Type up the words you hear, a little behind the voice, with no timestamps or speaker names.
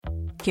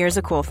Here's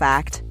a cool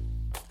fact.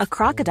 A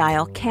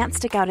crocodile can't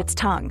stick out its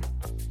tongue.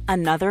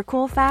 Another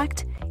cool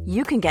fact,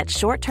 you can get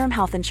short-term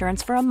health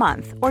insurance for a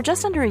month or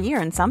just under a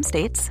year in some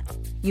states.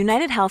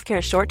 United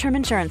Healthcare short-term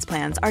insurance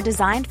plans are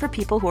designed for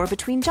people who are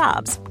between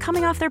jobs,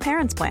 coming off their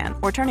parents' plan,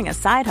 or turning a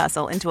side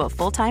hustle into a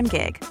full-time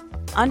gig.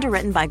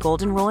 Underwritten by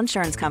Golden Rule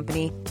Insurance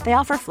Company, they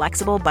offer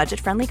flexible,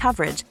 budget-friendly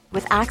coverage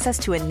with access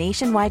to a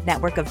nationwide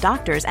network of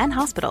doctors and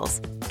hospitals.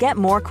 Get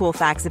more cool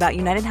facts about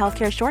United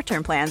Healthcare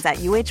short-term plans at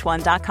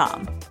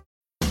uh1.com.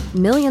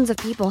 Millions of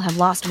people have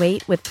lost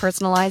weight with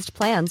personalized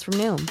plans from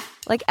Noom.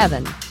 Like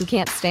Evan, who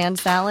can't stand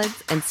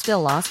salads and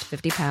still lost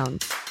 50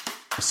 pounds.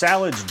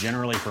 Salads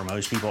generally for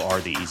most people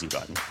are the easy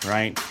button,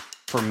 right?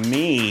 For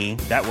me,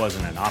 that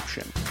wasn't an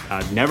option.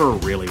 I never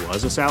really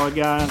was a salad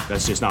guy.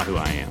 That's just not who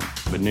I am.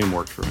 But Noom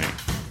worked for me.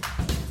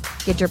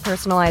 Get your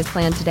personalized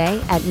plan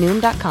today at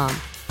Noom.com.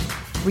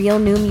 Real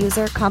Noom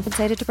user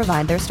compensated to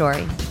provide their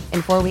story.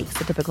 In 4 weeks,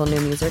 the typical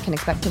Noom user can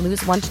expect to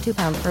lose 1 to 2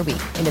 pounds per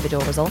week.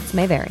 Individual results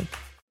may vary.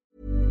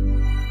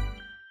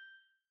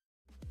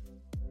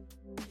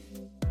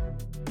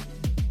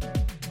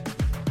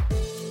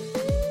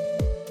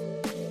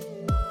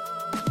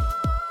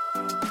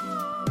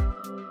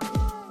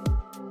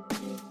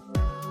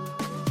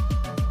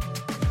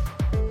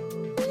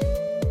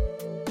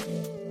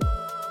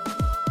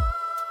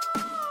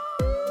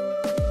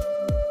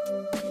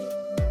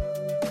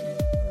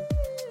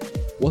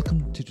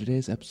 Welcome to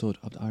today's episode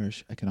of the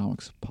Irish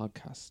Economics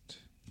Podcast.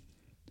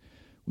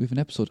 We have an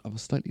episode of a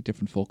slightly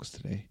different focus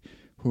today,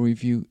 where we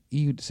view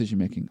EU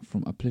decision-making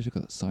from a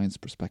political science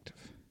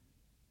perspective.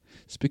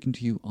 Speaking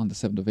to you on the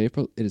 7th of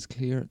April, it is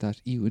clear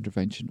that EU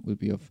intervention will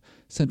be of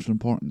central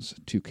importance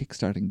to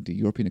kickstarting the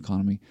European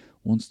economy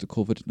once the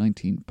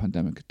COVID-19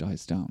 pandemic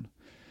dies down.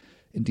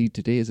 Indeed,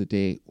 today is a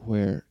day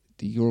where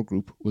the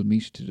Eurogroup will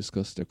meet to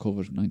discuss their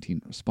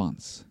COVID-19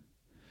 response.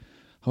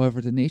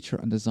 However, the nature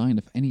and design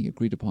of any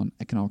agreed-upon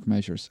economic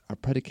measures are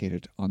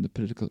predicated on the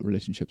political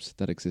relationships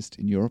that exist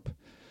in Europe,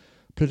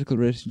 political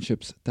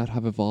relationships that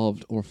have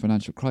evolved over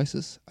financial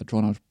crisis, a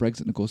drawn-out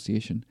Brexit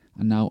negotiation,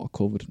 and now a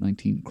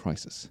COVID-19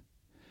 crisis.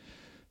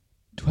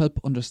 To help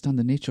understand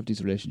the nature of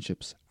these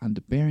relationships and the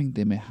bearing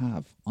they may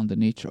have on the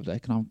nature of the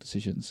economic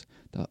decisions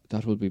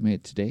that will be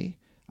made today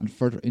and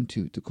further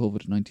into the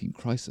COVID-19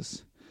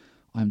 crisis,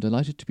 I am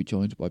delighted to be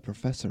joined by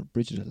Professor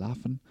Brigid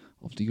Laffan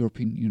of the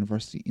European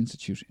University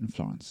Institute in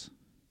Florence.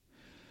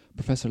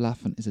 Professor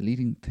Laffan is a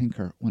leading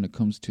thinker when it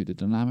comes to the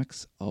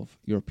dynamics of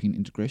European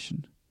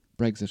integration,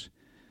 Brexit,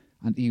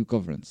 and EU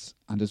governance,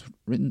 and has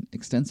written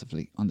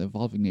extensively on the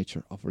evolving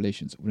nature of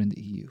relations within the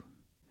EU.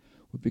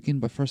 We begin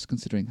by first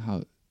considering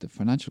how the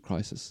financial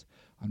crisis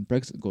and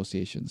Brexit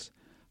negotiations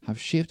have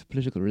shaped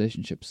political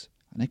relationships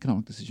and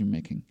economic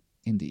decision-making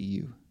in the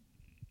EU.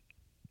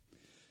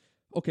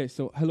 Okay,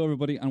 so hello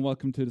everybody and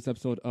welcome to this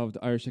episode of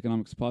the Irish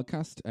Economics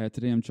Podcast.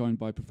 Today I'm joined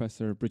by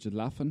Professor Brigid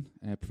Laffan.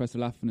 Professor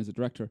Laffan is a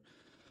director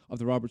of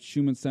the Robert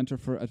Schuman Centre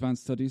for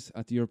Advanced Studies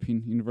at the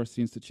European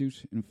University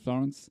Institute in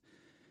Florence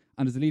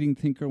and is a leading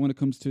thinker when it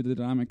comes to the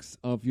dynamics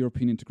of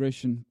European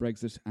integration,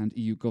 Brexit and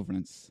EU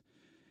governance.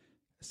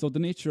 So the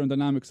nature and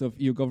dynamics of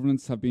EU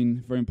governance have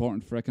been very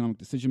important for economic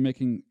decision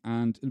making,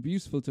 and it'll be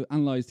useful to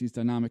analyse these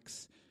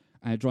dynamics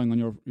drawing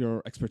on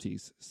your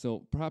expertise.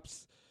 So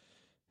perhaps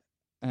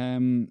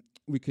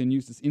we can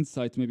use this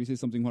insight to maybe say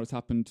something what has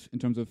happened in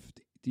terms of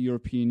the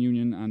European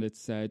Union and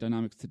its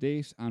dynamics to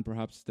date, and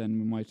perhaps then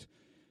we might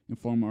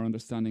inform our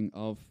understanding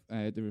of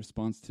the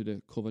response to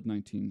the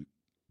COVID-19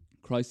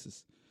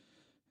 crisis.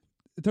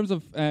 In terms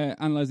of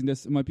analysing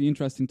this, it might be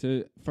interesting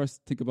to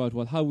first think about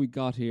how we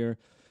got here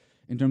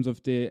in terms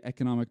of the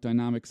economic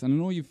dynamics. And I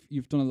know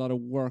you've done a lot of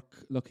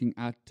work looking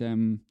at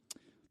the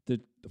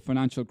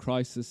financial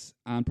crisis,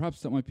 and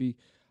perhaps that might be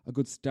a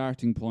good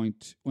starting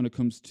point when it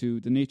comes to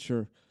the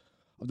nature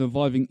of the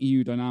evolving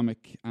EU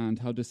dynamic and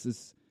how this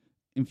has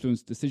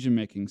influenced decision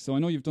making. So I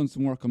know you've done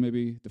some work on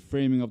maybe the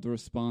framing of the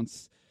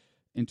response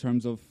in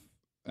terms of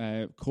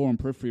core and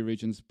periphery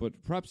regions,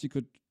 but perhaps you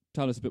could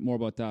tell us a bit more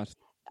about that.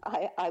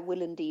 I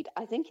will indeed.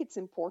 I think it's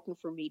important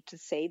for me to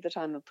say that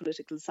I'm a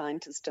political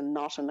scientist and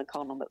not an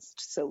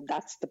economist. So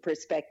that's the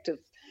perspective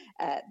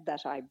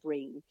that I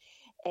bring.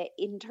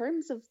 In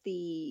terms of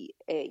the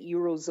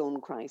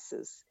Eurozone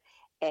crisis,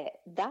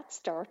 that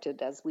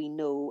started, as we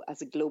know,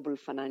 as a global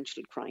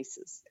financial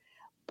crisis.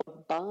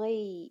 But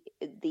by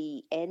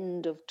the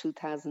end of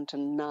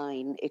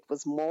 2009, it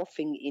was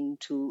morphing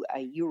into a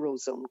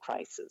Eurozone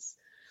crisis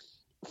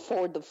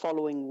for the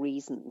following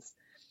reasons.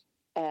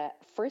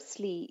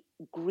 Firstly,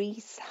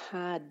 Greece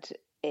had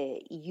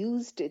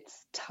used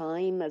its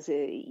time as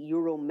a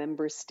Euro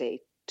member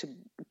state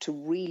to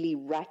really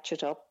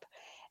ratchet up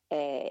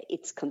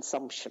its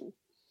consumption.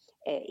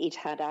 It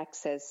had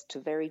access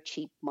to very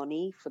cheap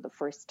money for the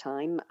first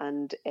time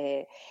and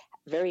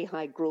very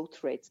high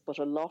growth rates, but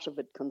a lot of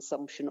it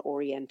consumption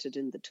oriented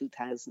in the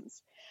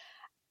 2000s.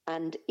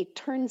 And it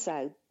turns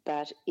out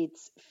that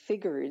its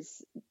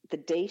figures, the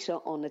data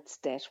on its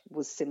debt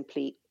was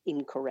simply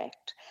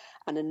incorrect.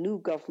 And a new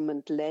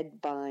government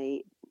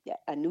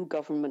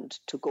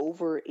took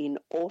over in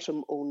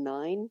autumn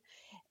 2009.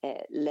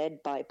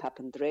 led by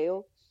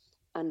Papandreou.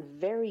 And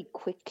very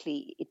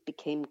quickly, it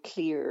became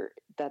clear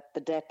that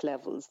the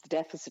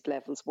deficit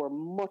levels were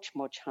much,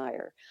 much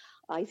higher.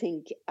 I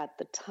think at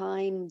the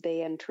time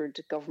they entered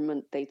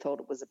government, they thought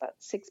it was about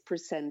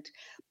 6%,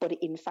 but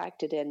in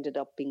fact, it ended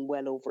up being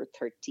well over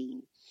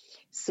 13.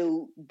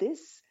 So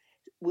this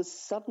was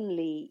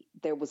suddenly,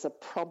 there was a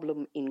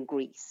problem in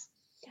Greece.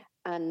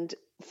 And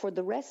for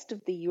the rest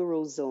of the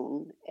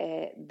Eurozone,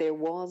 there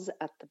was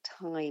at the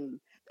time,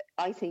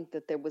 I think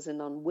that there was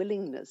an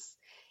unwillingness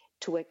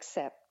to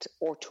accept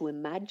or to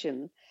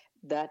imagine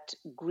that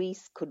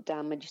Greece could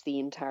damage the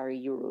entire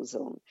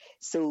Eurozone.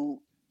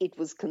 So it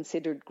was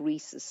considered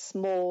Greece is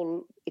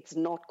small, it's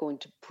not going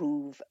to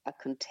prove a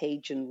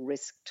contagion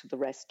risk to the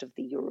rest of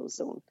the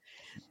Eurozone.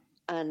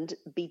 And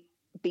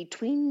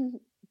between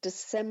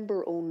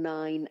December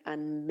 2009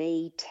 and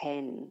May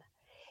 10,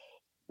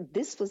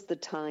 this was the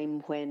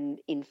time when,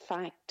 in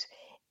fact,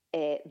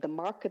 the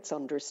markets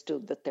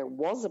understood that there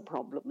was a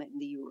problem in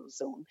the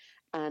Eurozone,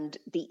 and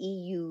the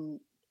EU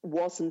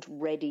wasn't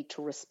ready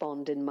to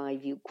respond, in my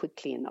view,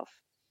 quickly enough.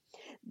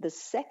 The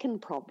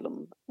second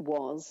problem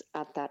was,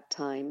 at that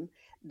time,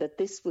 that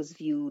this was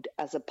viewed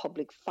as a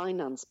public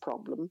finance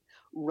problem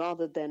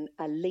rather than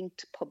a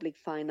linked public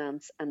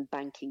finance and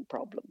banking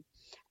problem.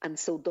 And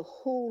so the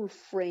whole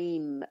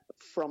frame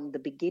from the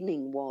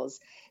beginning was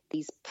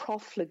these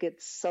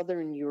profligate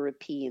Southern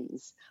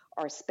Europeans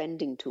are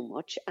spending too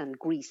much, and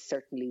Greece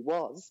certainly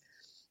was,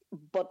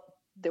 but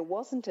there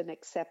wasn't an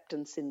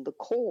acceptance in the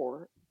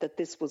core that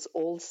this was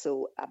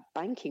also a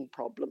banking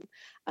problem,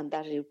 and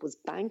that it was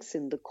banks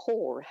in the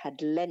core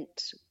had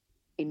lent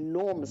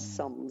enormous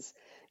sums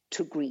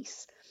to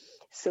Greece.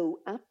 So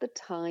at the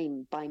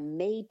time, by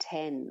May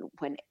 10,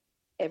 when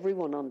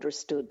everyone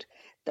understood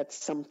that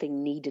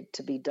something needed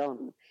to be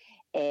done,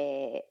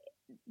 they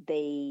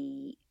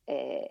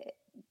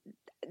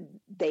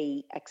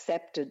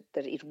accepted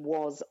that it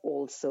was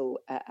also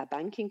a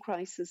banking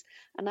crisis.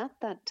 And at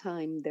that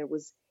time, there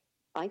was,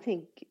 I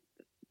think,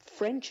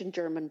 French and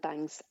German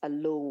banks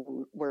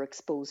alone were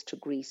exposed to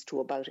Greece to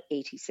about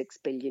 86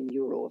 billion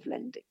euro of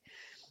lending.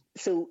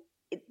 So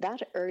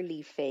that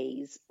early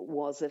phase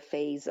was a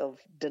phase of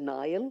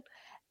denial,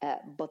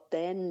 but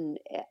then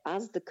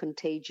as the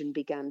contagion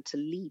began to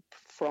leap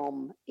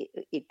from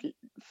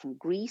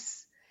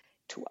Greece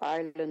to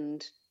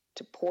Ireland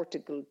to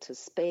Portugal to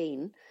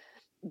Spain,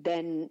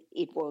 then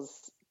it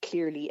was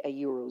clearly a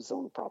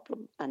Eurozone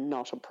problem and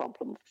not a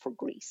problem for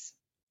Greece.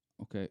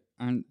 Okay,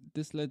 and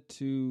this led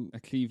to a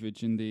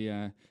cleavage in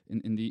the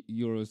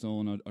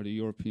Eurozone or the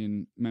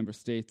European member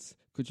states.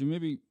 Could you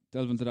maybe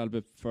delve into that a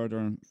bit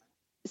further?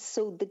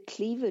 So the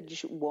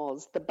cleavage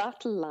was, the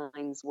battle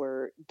lines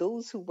were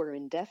those who were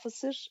in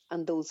deficit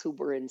and those who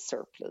were in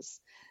surplus,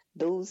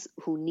 those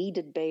who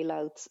needed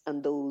bailouts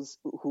and those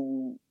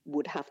who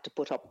would have to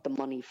put up the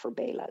money for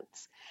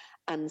bailouts.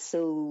 And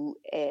so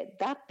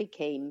that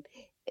became,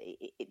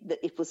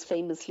 it was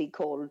famously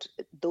called,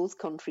 those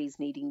countries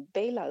needing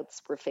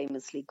bailouts were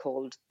famously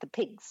called the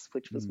pigs,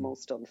 which was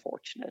most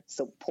unfortunate.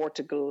 So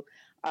Portugal,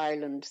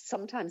 Ireland,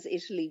 sometimes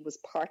Italy was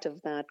part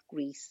of that,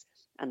 Greece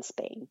and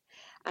Spain.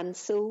 And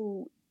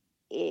so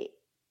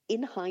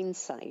in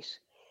hindsight,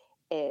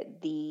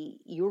 the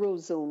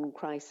Eurozone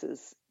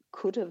crisis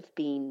could have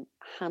been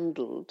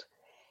handled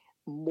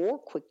more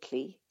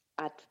quickly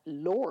at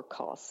lower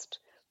cost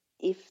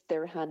if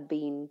there had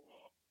been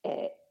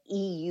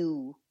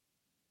EU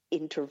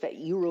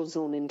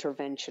Eurozone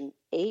intervention,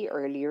 A,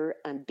 earlier,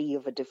 and B,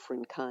 of a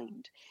different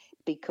kind,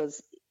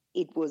 because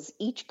it was,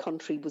 each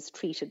country was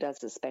treated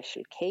as a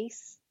special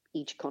case.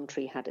 Each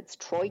country had its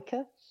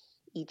troika.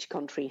 Each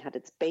country had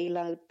its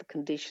bailout. The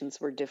conditions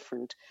were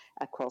different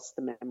across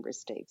the member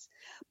states.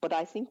 But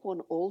I think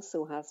one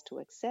also has to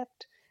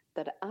accept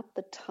that at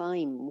the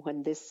time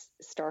when this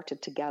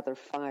started to gather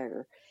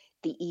fire,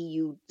 the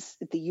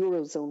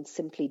Eurozone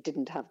simply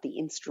didn't have the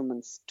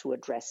instruments to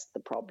address the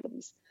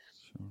problems.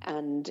 Sure.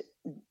 And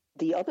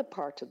the other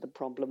part of the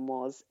problem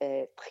was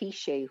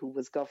Trichet, who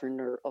was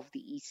governor of the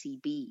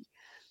ECB.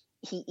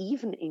 He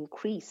even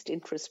increased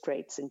interest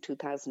rates in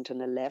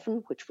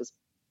 2011, which was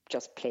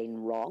just plain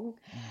wrong.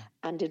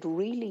 And it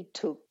really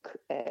took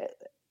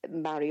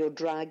Mario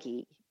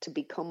Draghi to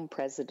become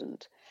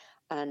president.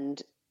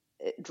 And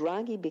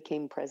Draghi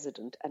became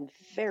president, and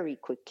very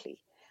quickly,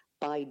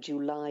 by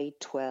July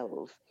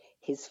 12,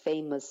 his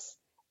famous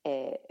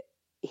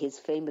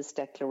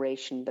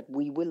declaration that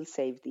we will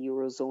save the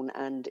Eurozone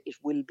and it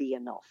will be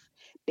enough.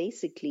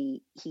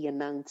 Basically, he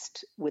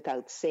announced,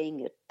 without saying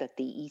it, that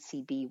the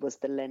ECB was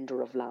the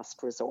lender of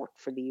last resort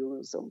for the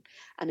Eurozone.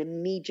 And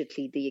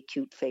immediately the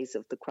acute phase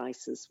of the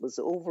crisis was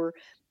over.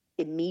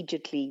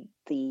 Immediately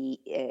the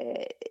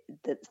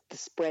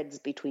spreads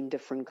between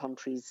different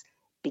countries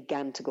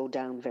began to go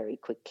down very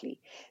quickly.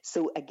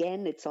 So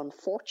again, it's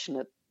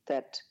unfortunate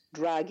that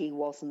Draghi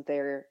wasn't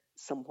there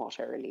somewhat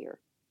earlier.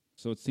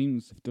 So it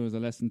seems if there was a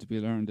lesson to be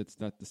learned, it's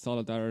that the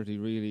solidarity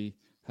really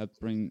helped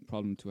bring the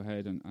problem to a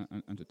head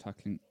and to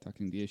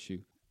tackling the issue.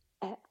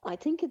 I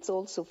think it's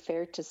also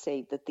fair to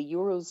say that the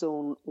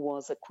Eurozone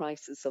was a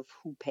crisis of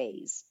who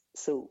pays.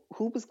 So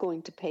who was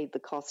going to pay the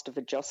cost of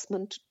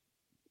adjustment?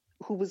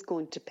 Who was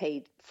going to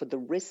pay for the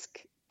risk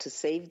to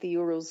save the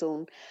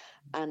Eurozone?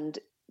 And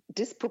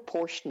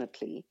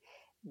disproportionately,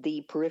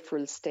 the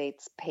peripheral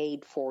states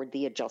paid for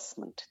the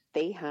adjustment.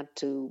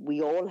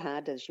 We all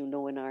had, as you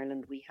know, in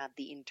Ireland, we had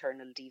the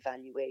internal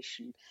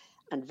devaluation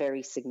and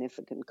very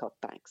significant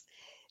cutbacks.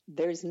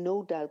 There's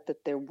no doubt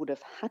that there would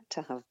have had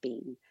to have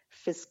been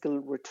fiscal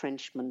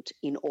retrenchment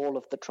in all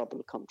of the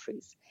troubled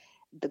countries.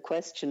 The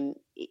question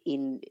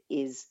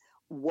is,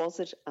 was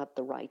it at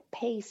the right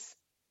pace,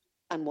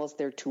 and was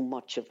there too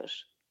much of it?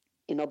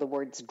 In other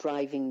words,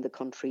 driving the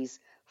countries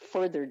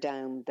further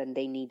down than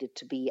they needed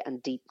to be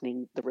and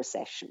deepening the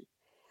recession.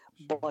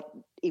 But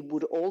it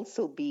would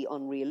also be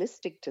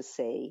unrealistic to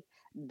say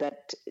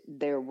that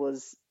there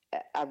was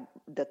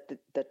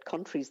that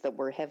countries that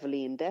were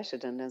heavily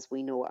indebted, and as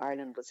we know,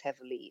 Ireland was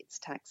its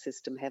tax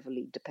system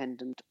heavily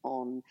dependent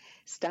on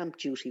stamp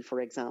duty, for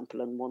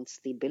example, and once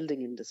the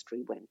building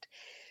industry went.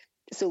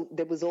 So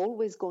there was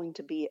always going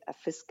to be a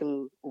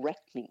fiscal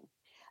reckoning.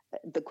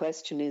 The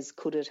question is,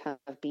 could it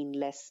have been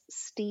less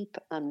steep,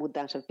 and would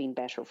that have been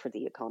better for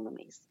the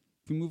economies?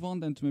 If we move on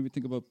then to maybe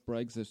think about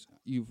Brexit,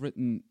 you've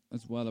written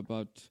as well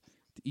about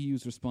the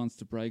EU's response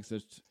to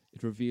Brexit.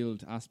 It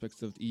revealed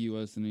aspects of the EU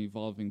as an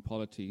evolving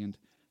polity and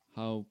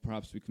how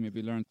perhaps we can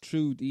maybe learn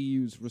through the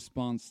EU's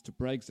response to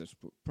Brexit.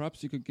 But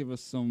perhaps you could give us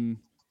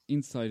some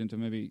insight into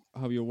maybe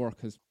how your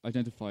work has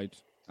identified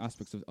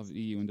aspects of the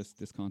EU in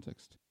this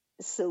context.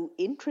 So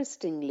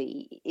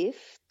interestingly,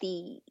 if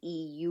the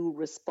EU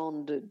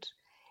response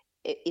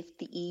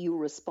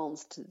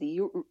to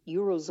the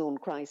Eurozone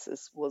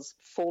crisis was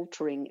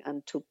faltering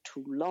and took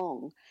too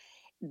long,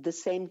 the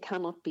same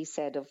cannot be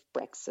said of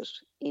Brexit.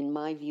 In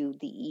my view,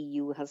 the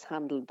EU has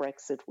handled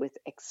Brexit with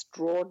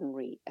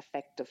extraordinary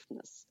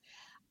effectiveness.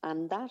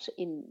 And that,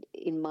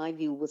 in my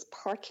view, was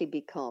partly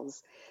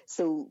because,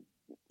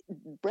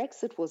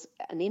 Brexit was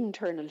an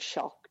internal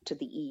shock to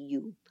the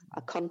EU.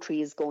 A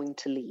country is going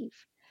to leave.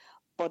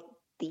 But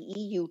the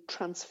EU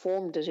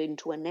transformed it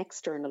into an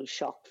external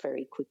shock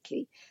very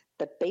quickly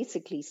that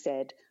basically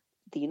said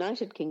the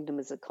United Kingdom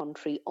is a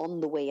country on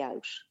the way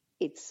out.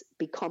 It's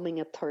becoming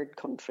a third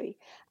country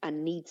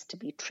and needs to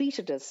be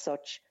treated as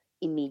such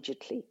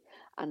immediately.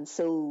 And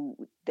so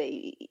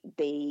the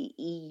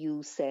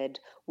EU said,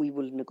 we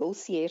will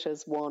negotiate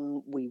as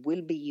one, we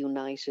will be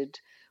united,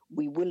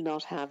 we will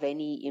not have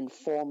any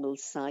informal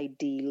side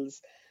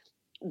deals,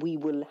 we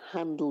will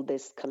handle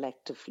this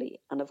collectively.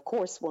 And of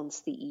course,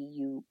 once the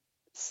EU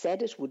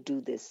said it would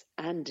do this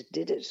and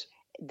did it,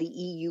 the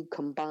EU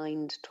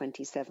combined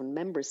 27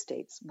 member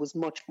states was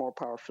much more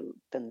powerful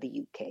than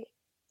the UK.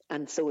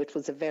 And so it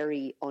was a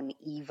very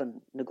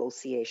uneven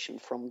negotiation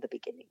from the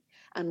beginning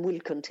and will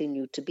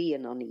continue to be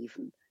an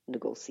uneven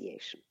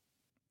negotiation.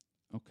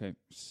 Okay,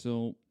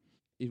 so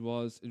it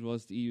was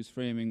the EU's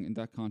framing in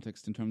that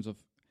context in terms of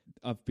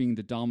being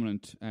the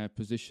dominant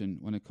position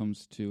when it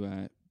comes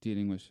to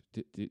dealing with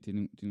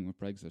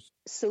Brexit.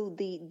 So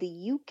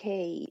the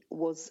UK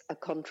was a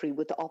country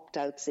with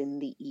opt-outs in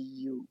the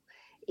EU.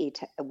 It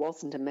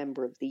wasn't a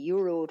member of the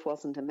Euro, it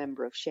wasn't a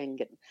member of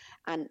Schengen.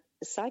 And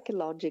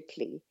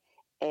psychologically,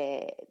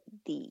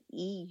 the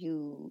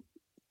EU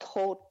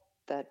thought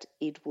that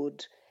the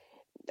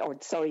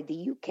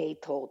UK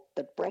thought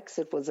that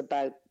Brexit was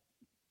about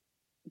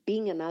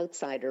being an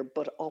outsider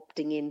but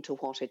opting into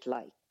what it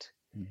liked.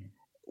 Mm-hmm.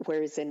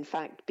 Whereas, in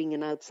fact, being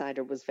an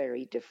outsider was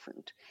very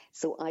different.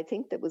 So I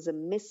think there was a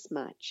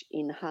mismatch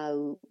in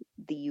how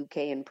the UK,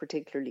 and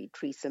particularly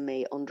Theresa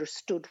May,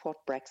 understood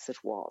what Brexit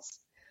was.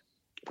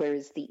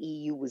 Whereas the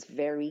EU was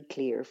very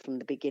clear from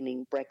the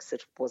beginning,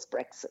 Brexit was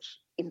Brexit.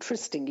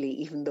 Interestingly,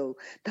 even though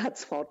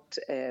that's what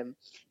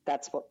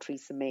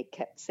Theresa May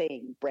kept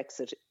saying,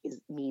 Brexit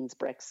means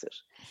Brexit.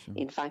 Sure.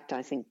 In fact,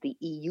 I think the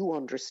EU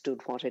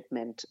understood what it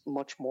meant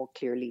much more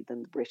clearly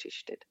than the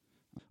British did.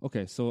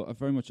 Okay, so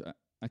very much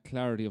a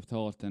clarity of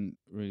thought then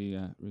really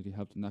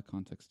helped in that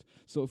context.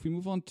 So if we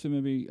move on to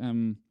maybe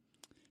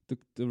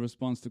the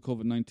response to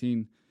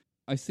COVID-19,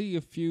 I see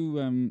a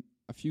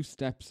few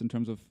steps in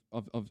terms of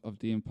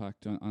the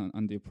impact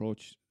on the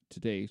approach to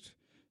date.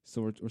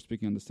 So we're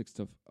speaking on the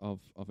 6th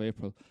of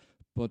April.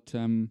 But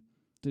the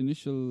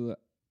initial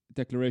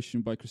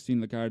declaration by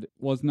Christine Lagarde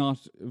was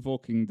not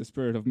evoking the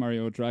spirit of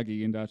Mario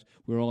Draghi in that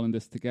we're all in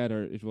this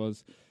together. It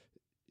was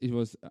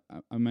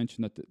I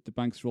mentioned that the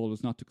bank's role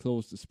was not to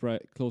close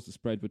the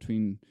spread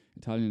between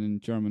Italian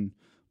and German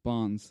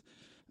bonds.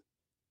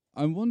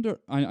 I wonder.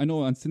 I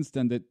know, and since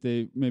then that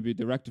they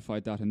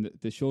rectified that and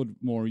they showed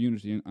more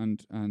unity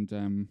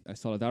and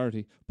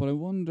solidarity. But I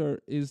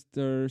wonder, is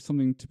there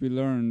something to be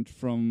learned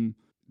from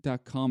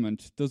that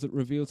comment? Does it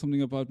reveal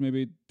something about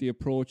maybe the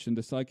approach and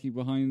the psyche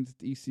behind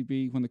the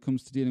ECB when it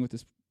comes to dealing with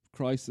this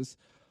crisis,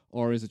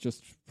 or is it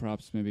just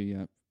perhaps maybe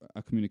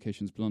a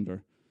communications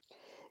blunder?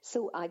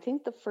 So I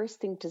think the first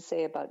thing to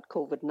say about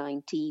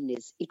COVID-19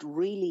 is it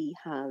really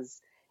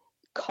has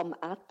come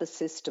at the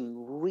system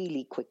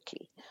really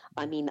quickly.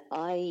 I mean,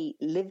 I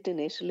lived in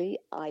Italy.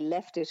 I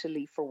left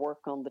Italy for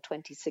work on the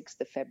 26th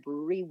of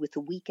February with a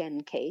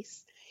weekend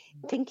case,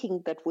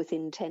 thinking that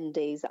within 10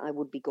 days I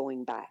would be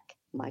going back.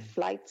 My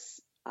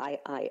flights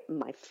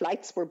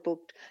were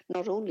booked.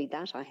 Not only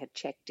that, I had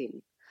checked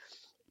in.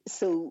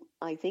 So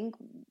I think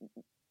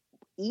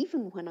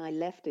even when I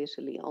left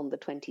Italy on the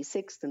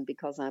 26th, and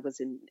because I was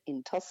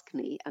in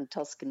Tuscany, and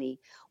Tuscany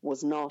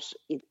was not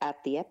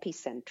at the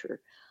epicenter,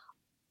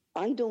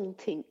 I don't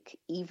think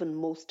even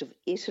most of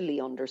Italy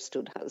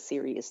understood how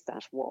serious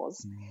that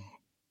was.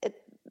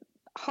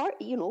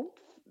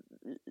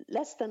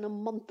 Less than a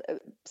month,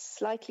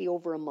 slightly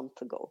over a month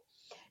ago.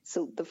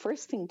 So the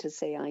first thing to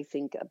say, I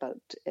think,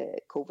 about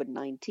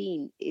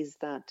COVID-19 is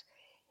that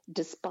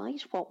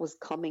despite what was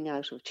coming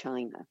out of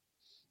China,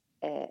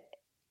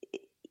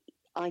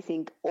 I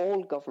think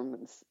all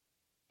governments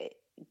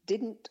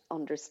didn't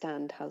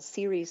understand how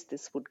serious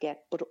this would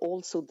get, but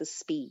also the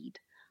speed.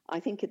 I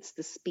think it's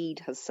the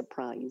speed has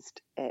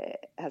surprised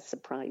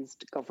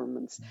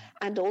governments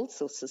and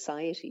also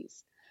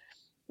societies.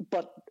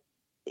 But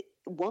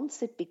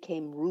once it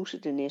became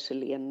rooted in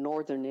Italy and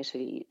northern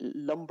Italy,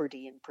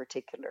 Lombardy in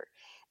particular,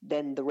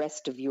 then the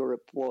rest of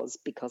Europe was,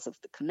 because of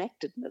the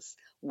connectedness,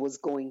 was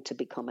going to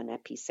become an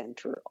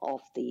epicenter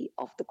of the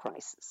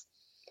crisis.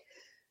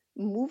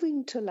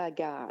 Moving to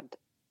Lagarde.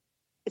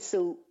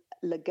 So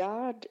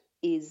Lagarde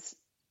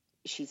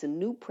she's a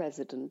new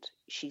president.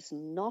 She's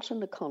not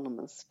an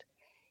economist.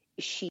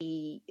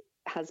 She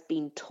has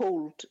been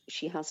told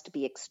she has to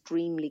be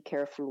extremely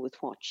careful with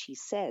what she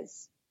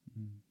says.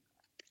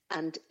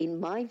 And in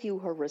my view,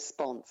 her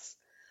response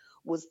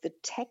was the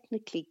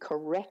technically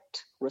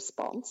correct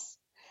response,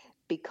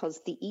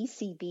 because the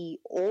ECB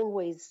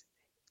always,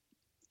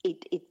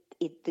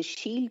 the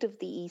shield of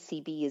the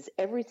ECB is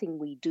everything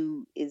we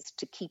do is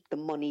to keep the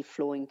money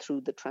flowing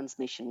through the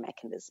transmission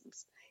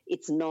mechanisms.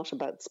 It's not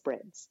about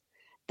spreads.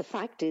 The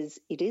fact is,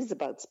 it is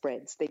about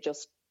spreads. They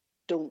just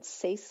don't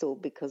say so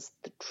because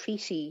the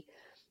treaty,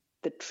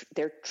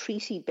 their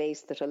treaty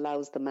base that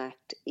allows them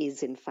act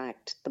is in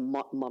fact the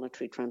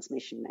monetary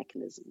transmission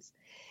mechanisms.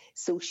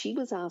 So she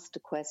was asked a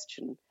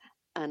question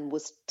and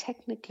was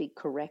technically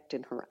correct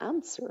in her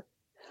answer,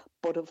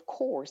 but of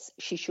course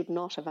she should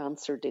not have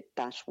answered it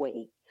that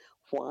way.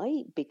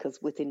 Why? Because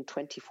within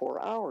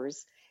 24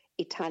 hours,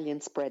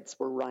 Italian spreads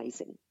were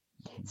rising.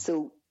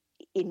 So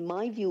in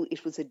my view,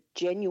 it was a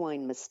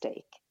genuine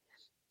mistake.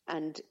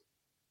 And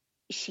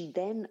she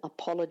then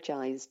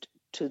apologized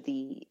to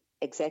the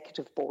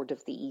executive board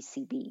of the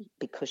ECB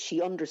because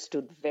she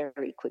understood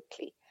very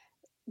quickly,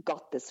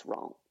 got this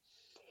wrong.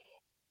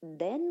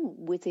 Then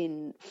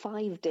within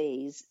 5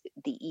 days,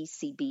 the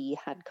ECB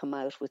had come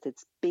out with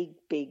its big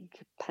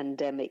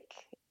pandemic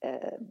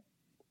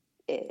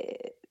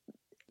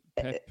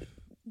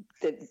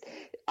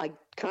I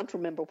can't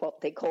remember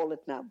what they call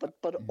it now,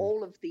 but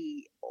all of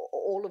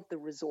the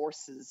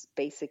resources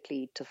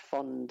basically to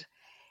fund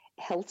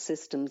health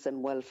systems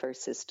and welfare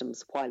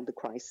systems while the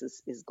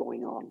crisis is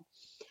going on.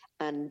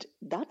 And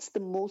that's the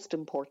most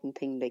important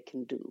thing they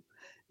can do.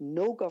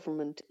 No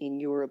government in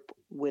Europe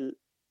will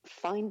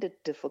find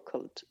it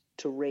difficult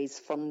to raise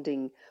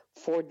funding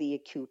for the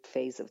acute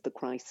phase of the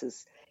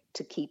crisis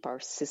to keep our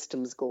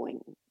systems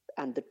going.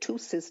 And the two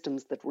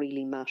systems that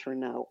really matter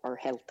now are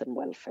health and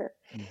welfare.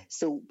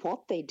 So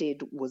what they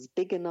did was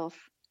big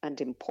enough and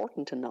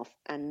important enough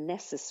and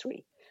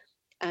necessary.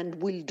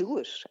 And we'll do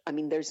it. I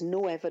mean, there's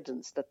no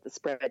evidence that the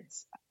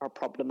spreads are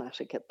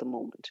problematic at the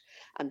moment.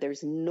 And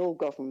there's no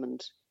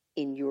government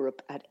in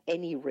Europe at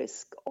any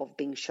risk of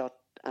being shut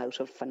out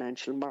of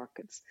financial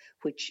markets,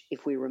 which,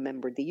 if we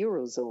remember the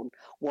Eurozone,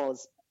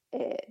 was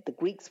the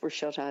Greeks were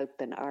shut out,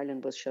 then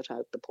Ireland was shut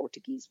out, the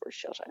Portuguese were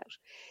shut out.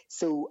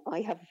 So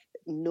I have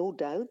no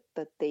doubt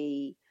that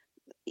the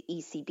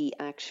ECB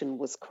action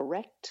was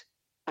correct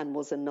and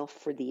was enough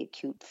for the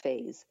acute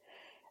phase.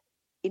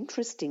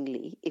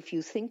 Interestingly, if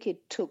you think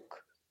it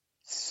took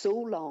so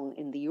long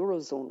in the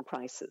Eurozone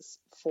crisis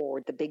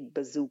for the big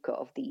bazooka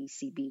of the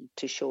ECB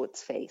to show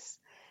its face,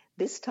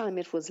 this time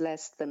it was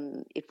less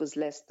than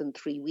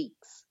 3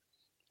 weeks.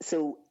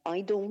 So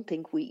I don't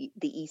think the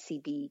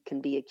ECB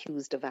can be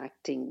accused of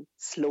acting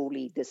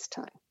slowly this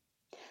time.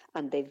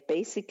 And they've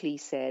basically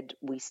said,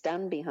 we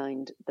stand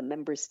behind the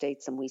member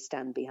states and we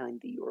stand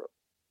behind the euro.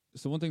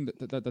 So one thing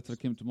that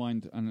came to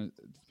mind, and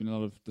there's been a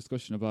lot of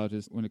discussion about,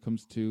 is when it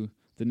comes to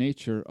the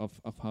nature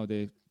of how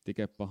they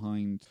get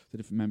behind the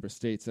different member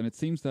states. And it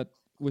seems that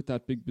with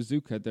that big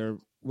bazooka, they're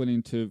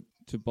willing to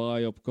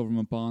buy up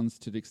government bonds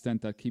to the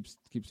extent that keeps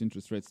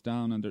interest rates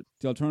down. And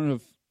the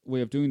alternative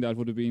way of doing that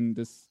would have been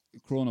this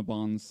Corona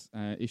bonds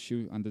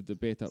issue and the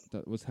debate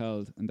that was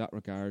held in that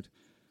regard.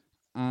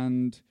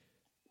 And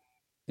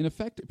in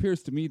effect, it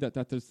appears to me that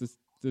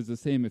there's the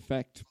same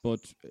effect, but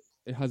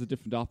it has a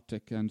different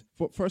optic. And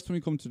first, when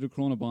we come to the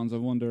Corona bonds, I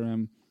wonder,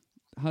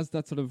 has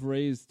that sort of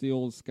raised the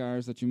old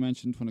scars that you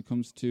mentioned when it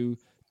comes to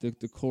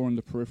the core and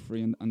the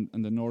periphery and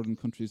the northern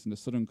countries and the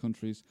southern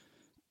countries?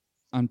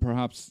 And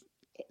perhaps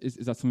is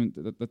that something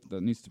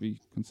that needs to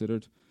be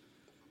considered?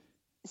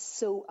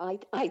 So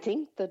I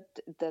think that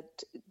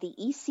the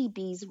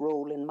ECB's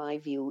role, in my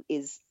view,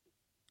 is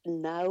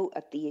now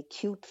at the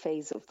acute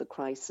phase of the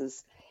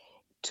crisis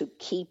to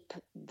keep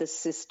the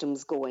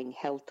systems going,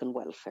 health and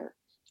welfare.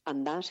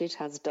 And that it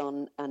has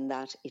done, and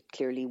that it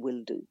clearly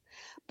will do.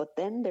 But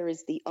then there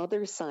is the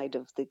other side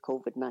of the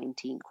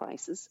COVID-19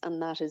 crisis,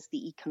 and that is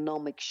the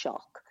economic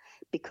shock,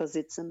 because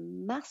it's a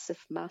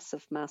massive,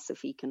 massive, massive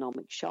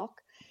economic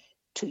shock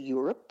to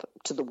Europe,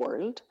 to the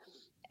world.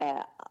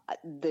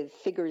 The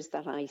figures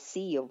that I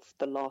see of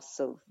the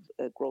loss of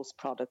gross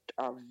product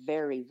are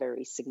very,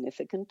 very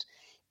significant.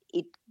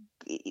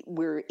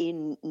 We're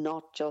in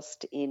not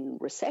just in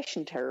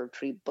recession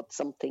territory, but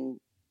something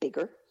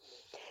bigger.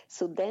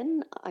 So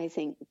then I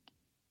think,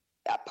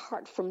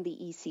 apart from the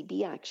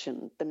ECB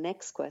action, the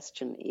next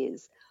question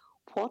is,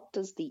 what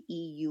does the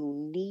EU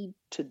need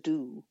to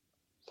do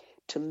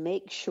to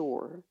make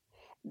sure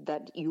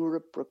that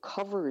Europe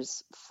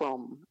recovers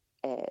from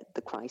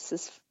the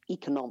crisis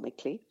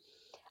economically,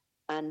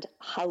 and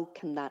how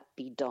can that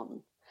be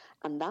done?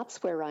 And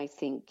that's where I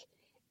think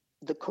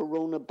the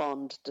Corona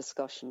bond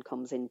discussion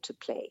comes into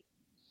play,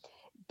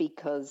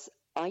 because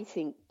I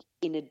think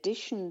in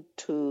addition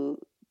to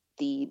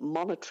the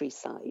monetary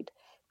side,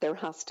 there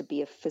has to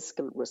be a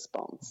fiscal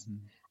response.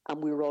 Mm-hmm.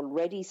 And we're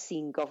already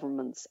seeing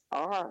governments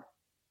are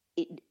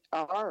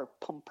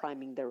pump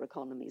priming their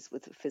economies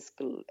with a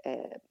fiscal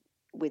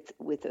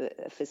with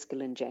a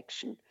fiscal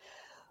injection.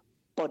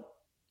 But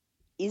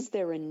is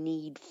there a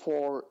need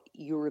for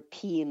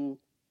European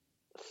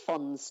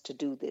funds to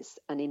do this?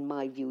 And in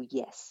my view,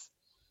 yes.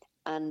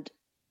 And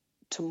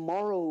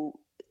tomorrow,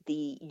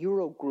 the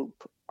Eurogroup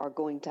are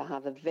going to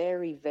have a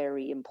very,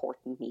 very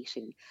important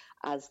meeting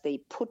as they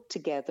put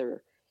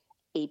together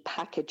a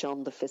package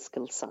on the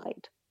fiscal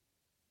side.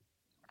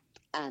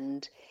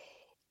 And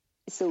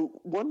so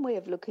one way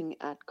of looking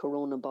at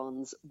Corona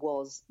bonds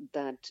was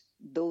that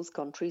those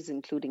countries,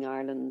 including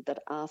Ireland,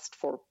 that asked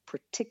for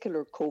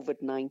particular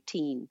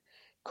COVID-19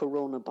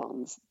 Corona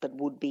bonds that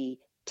would be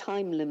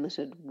time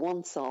limited,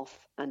 once off,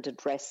 and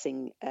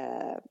addressing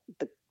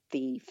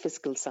the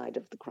fiscal side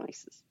of the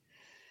crisis.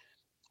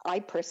 I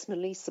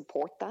personally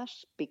support that,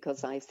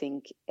 because I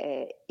think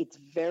it's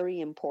very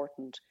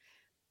important,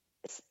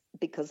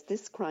 because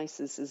this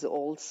crisis is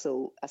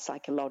also a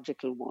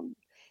psychological one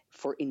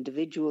for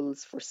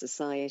individuals, for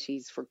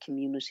societies, for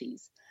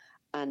communities.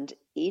 And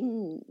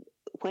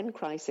when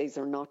crises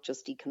are not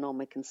just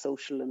economic and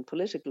social and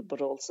political,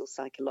 but also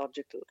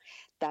psychological,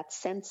 that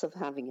sense of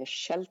having a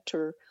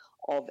shelter,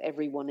 of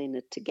everyone in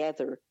it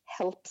together,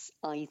 helps,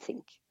 I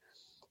think.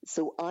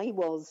 So I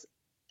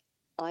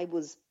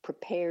was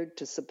prepared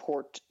to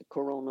support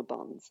Corona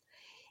bonds.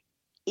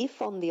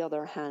 If, on the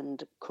other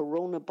hand,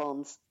 Corona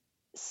bonds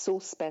so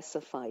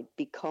specified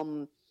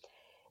become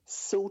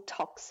so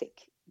toxic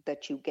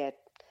that you get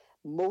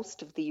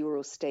most of the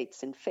Euro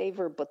states in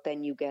favour, but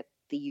then you get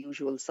the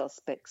usual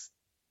suspects,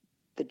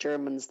 the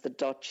Germans, the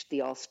Dutch,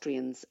 the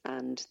Austrians,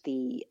 and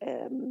the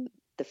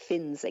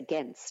Finns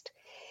against,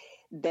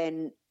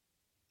 then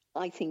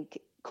I think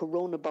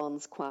Corona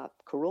bonds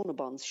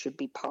should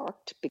be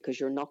parked, because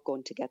you're not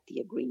going to get the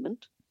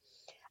agreement.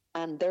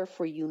 And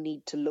therefore you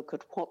need to look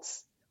at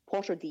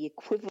what are the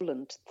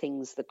equivalent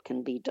things that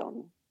can be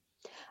done.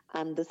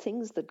 And the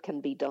things that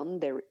can be done,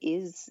 there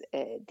is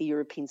the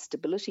European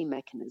Stability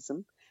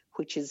Mechanism,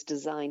 which is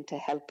designed to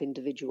help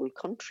individual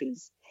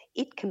countries.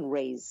 It can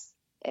raise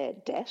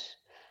debt,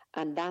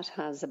 and that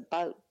has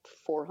about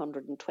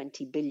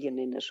 420 billion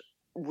in it,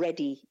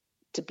 ready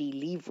to be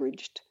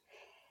leveraged.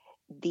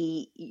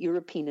 The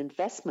European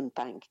Investment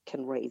Bank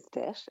can raise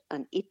debt,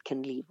 and it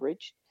can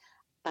leverage,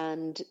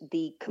 and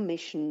the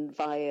Commission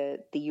via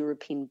the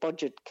European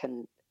budget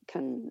can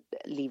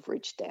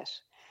leverage debt.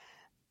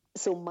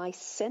 So my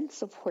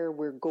sense of where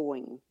we're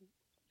going,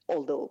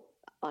 although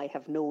I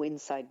have no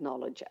inside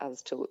knowledge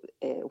as to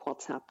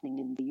what's happening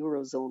in the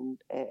Eurozone,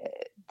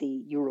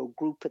 the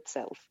Eurogroup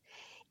itself,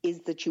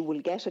 is that you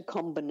will get a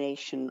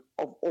combination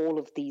of all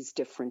of these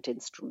different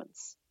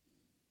instruments.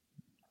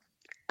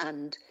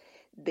 And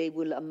they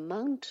will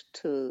amount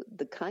to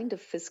the kind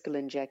of fiscal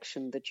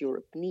injection that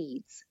Europe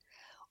needs,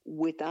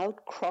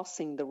 without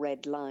crossing the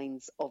red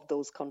lines of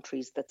those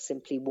countries that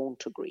simply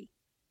won't agree.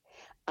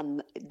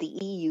 And the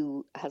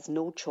EU has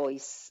no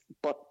choice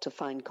but to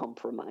find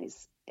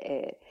compromise.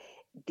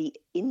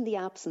 In the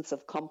absence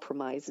of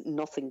compromise,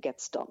 nothing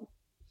gets done.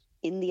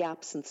 In the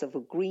absence of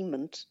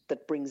agreement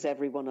that brings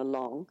everyone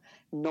along,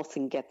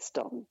 nothing gets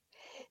done.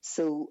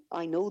 So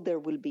I know there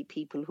will be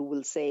people who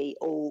will say,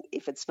 oh,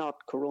 if it's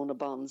not Corona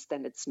bonds,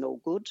 then it's no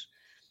good.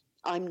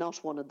 I'm not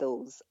one of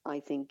those.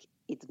 I think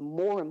it's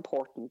more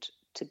important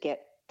to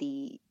get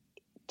the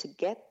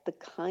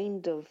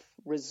kind of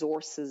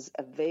resources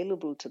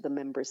available to the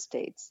member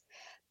states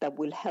that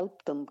will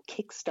help them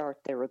kickstart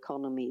their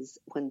economies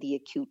when the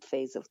acute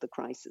phase of the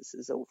crisis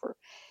is over.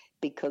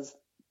 Because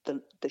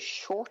the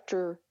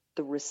shorter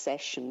the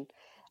recession,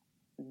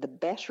 the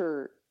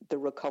better the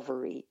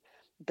recovery,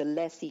 the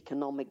less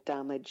economic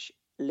damage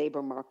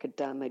labour market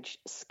damage,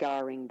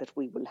 scarring that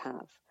we will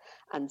have.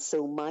 And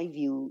so my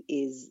view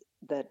is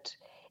that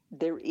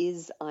there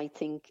is, I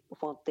think,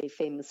 what they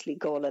famously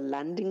call a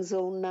landing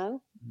zone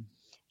now.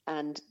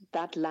 And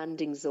that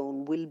landing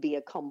zone will be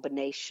a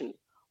combination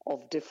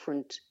of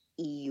different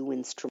EU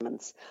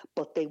instruments,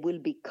 but they will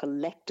be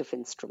collective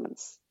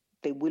instruments.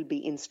 They will be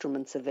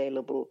instruments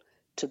available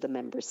to the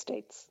member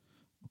states.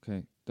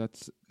 Okay,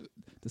 that's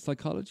the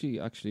psychology.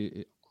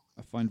 Actually,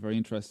 I find very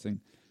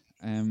interesting.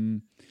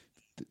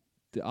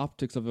 The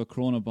optics of a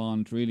Corona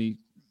bond really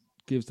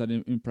gives that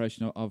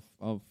impression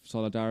of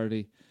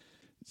solidarity.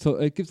 So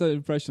it gives that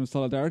impression of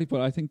solidarity, but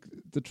I think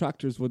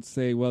detractors would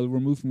say, well, we're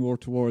moving more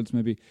towards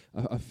maybe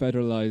a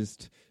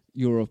federalised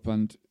Europe,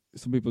 and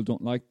some people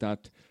don't like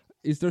that.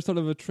 Is there sort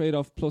of a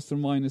trade-off, plus or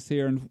minus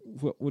here, and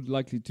what would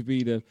likely to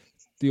be the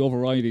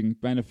overriding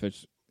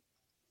benefit?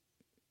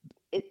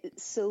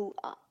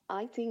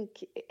 I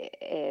think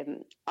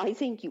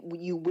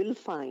you will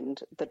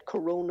find that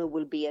Corona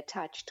will be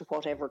attached to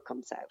whatever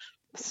comes out.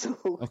 So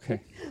okay.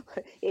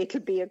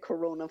 It'll be a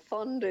Corona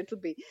fund.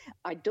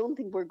 I don't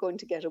think we're going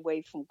to get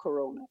away from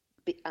Corona.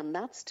 And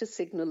that's to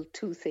signal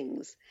two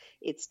things.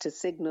 It's to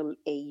signal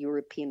a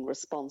European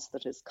response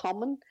that is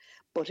common,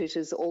 but it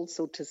is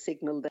also to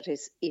signal that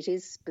it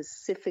is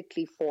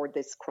specifically for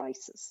this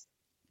crisis.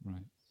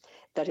 Right.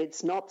 That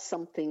it's not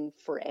something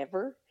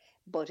forever,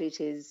 but it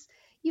is,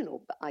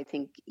 I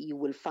think you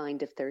will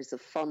find if there's a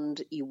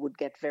fund, you would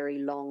get very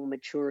long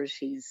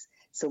maturities,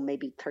 so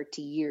maybe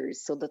 30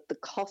 years, so that the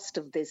cost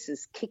of this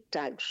is kicked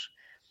out.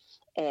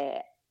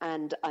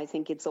 And I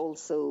think it's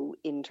also,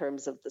 in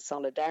terms of the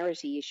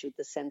solidarity issue,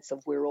 the sense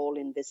of we're all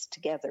in this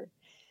together.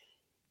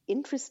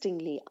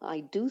 Interestingly, I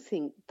do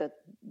think that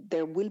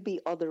there will be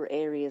other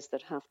areas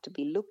that have to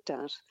be looked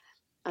at.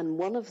 And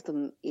one of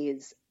them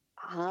is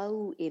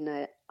how, in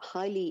a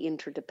highly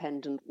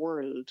interdependent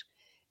world,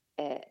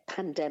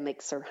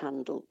 pandemics are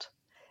handled.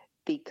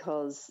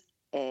 Because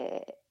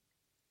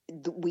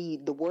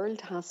the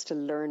world has to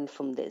learn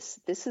from this.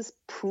 This is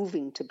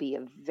proving to be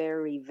a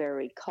very,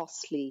 very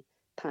costly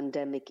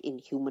pandemic in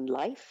human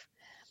life,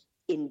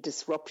 in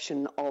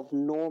disruption of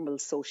normal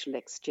social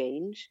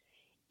exchange,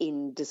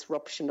 in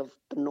disruption of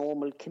the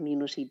normal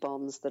community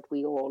bonds that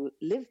we all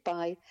live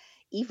by,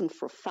 even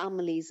for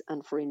families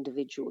and for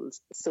individuals.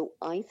 So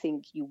I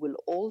think you will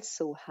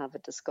also have a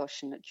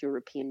discussion at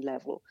European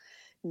level,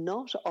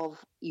 not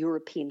of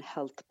European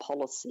health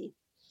policy,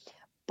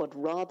 but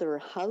rather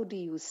how do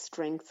you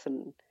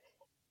strengthen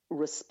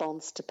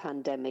response to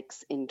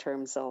pandemics in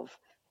terms of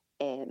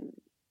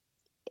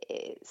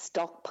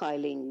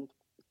stockpiling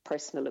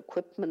personal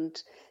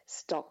equipment,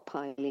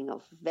 stockpiling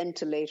of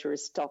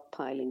ventilators,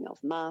 stockpiling of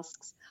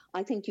masks.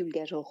 I think you'll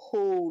get a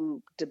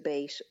whole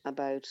debate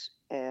about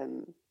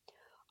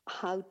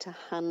how to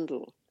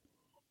handle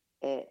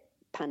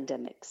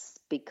pandemics,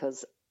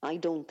 because I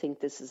don't think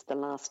this is the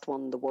last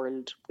one the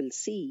world will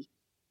see.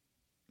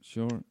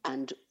 Sure.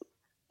 And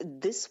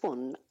this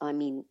one, I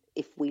mean,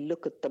 if we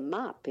look at the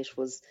map,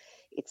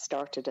 it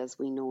started, as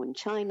we know, in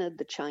China.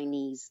 The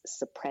Chinese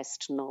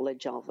suppressed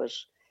knowledge of it.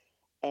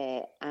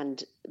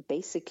 And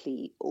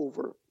basically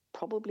over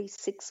probably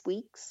 6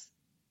 weeks,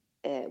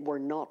 were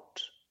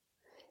not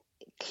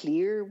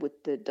clear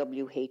with the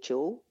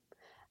WHO.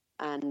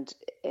 And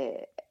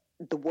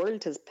the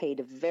world has paid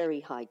a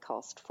very high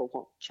cost for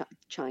what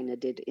China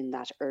did in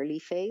that early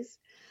phase.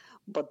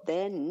 But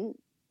then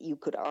you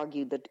could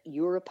argue that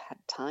Europe had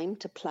time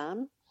to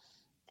plan.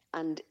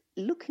 And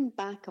looking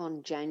back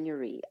on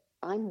January,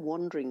 I'm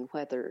wondering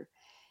whether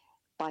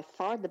by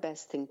far the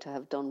best thing to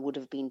have done would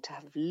have been to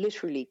have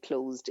literally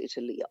closed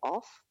Italy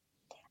off,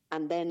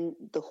 and then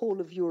the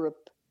whole of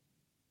Europe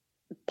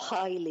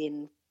pile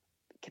in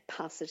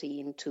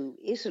capacity into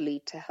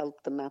Italy to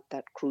help them at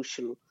that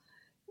crucial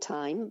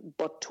time,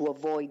 but to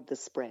avoid the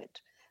spread.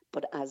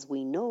 But as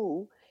we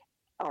know,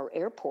 our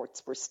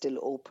airports were still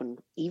open,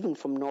 even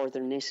from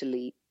northern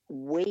Italy,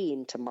 way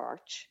into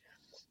March,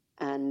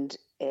 and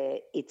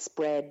it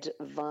spread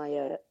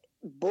via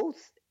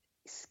both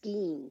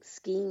skiing.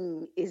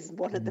 Skiing is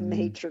one of the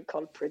major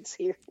culprits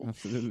here.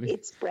 Absolutely.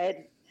 It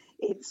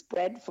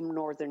spread from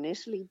northern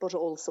Italy, but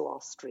also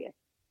Austria.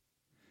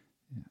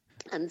 Yeah.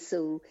 And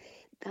so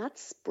that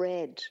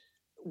spread,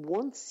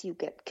 once you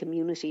get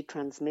community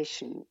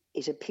transmission,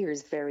 it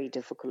appears very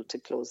difficult to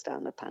close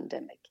down a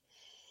pandemic.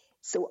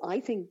 So I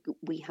think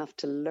we have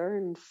to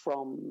learn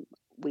from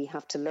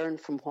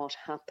what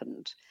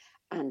happened,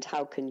 and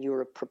how can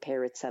Europe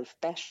prepare itself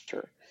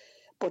better.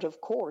 But of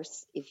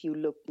course, if you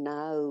look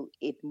now,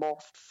 it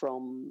morphed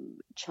from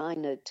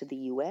China to the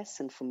US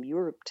and from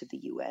Europe to the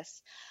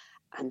US.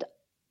 And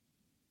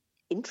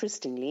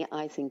interestingly,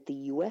 I think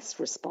the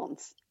US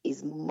response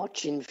is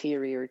much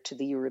inferior to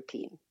the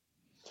European,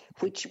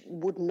 which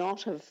would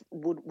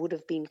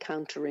have been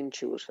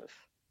counterintuitive.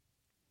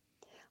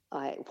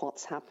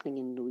 What's happening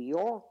in New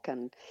York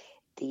and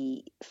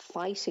the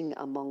fighting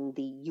among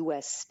the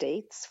US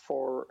states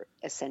for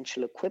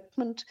essential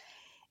equipment,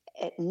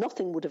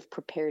 nothing would have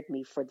prepared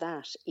me for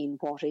that in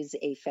what is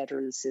a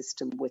federal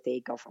system with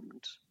a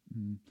government.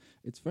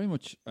 It's very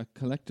much a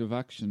collective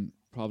action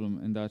problem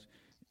in that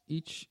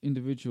each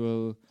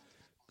individual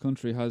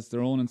country has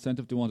their own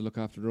incentive. They want to look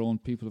after their own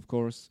people, of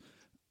course,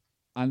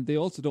 and they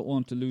also don't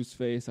want to lose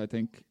face, I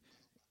think,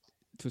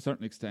 to a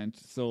certain extent.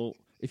 So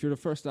if you're the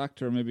first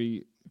actor,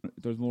 maybe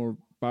there's more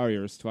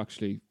barriers to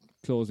actually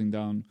closing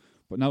down.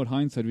 But now with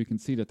hindsight, we can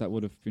see that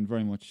would have been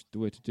very much the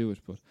way to do it.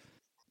 But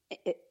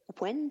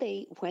when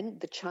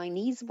the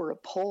Chinese were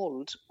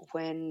appalled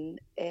when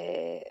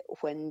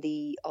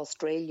the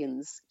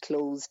Australians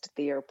closed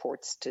the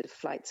airports to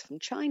flights from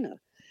China,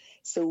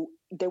 so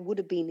there would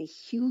have been a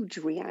huge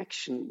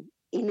reaction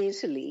in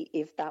Italy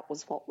if that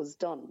was what was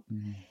done.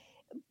 Mm-hmm.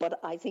 But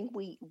I think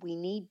we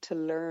need to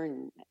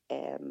learn,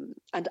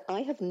 and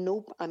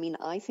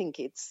I think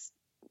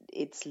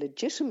it's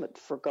legitimate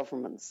for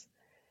governments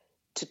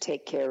to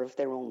take care of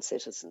their own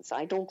citizens.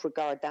 I don't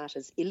regard that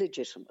as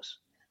illegitimate.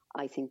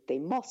 I think they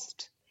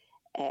must.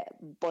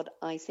 But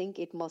I think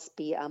it must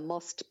be a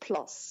must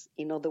plus.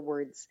 In other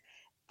words,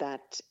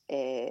 that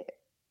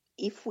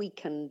if we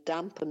can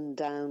dampen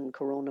down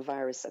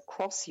coronavirus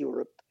across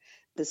Europe,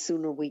 the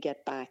sooner we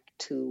get back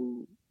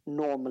to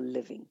normal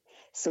living.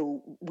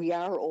 So we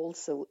are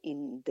also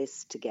in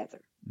this together.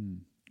 Mm.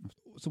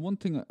 So one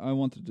thing I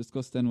wanted to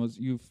discuss then was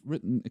you've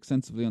written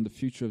extensively on the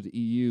future of the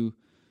EU.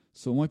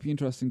 So it might be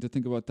interesting to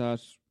think about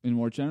that in a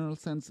more general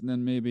sense, and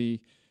then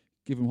maybe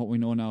given what we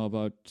know now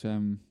about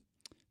the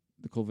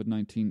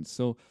COVID-19.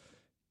 So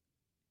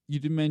you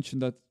did mention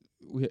that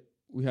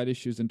we had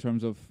issues in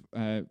terms of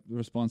the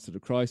response to the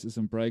crisis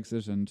and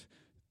Brexit and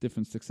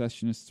different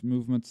secessionist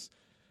movements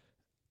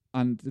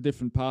and the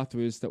different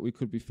pathways that we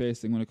could be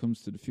facing when it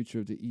comes to the future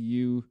of the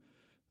EU.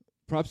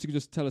 Perhaps you could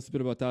just tell us a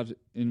bit about that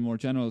in a more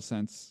general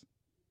sense.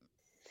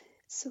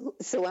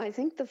 So I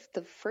think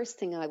the first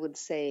thing I would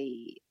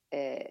say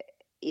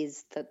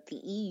is that the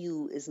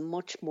EU is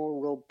much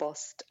more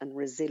robust and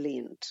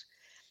resilient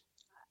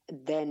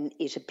than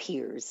it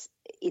appears.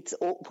 It's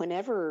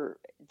whenever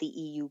the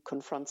EU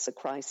confronts a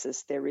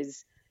crisis, there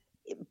is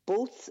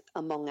both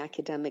among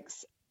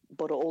academics,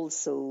 but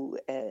also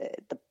a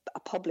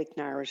public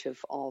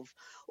narrative of,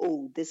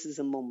 this is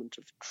a moment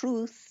of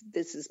truth,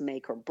 this is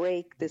make or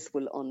break, this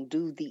will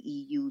undo the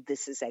EU,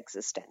 this is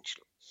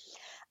existential.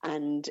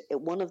 And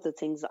one of the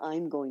things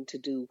I'm going to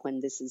do when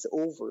this is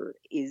over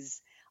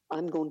is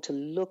I'm going to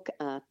look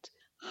at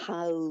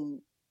how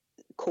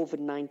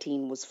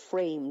COVID-19 was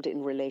framed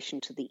in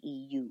relation to the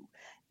EU,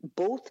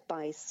 both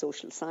by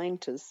social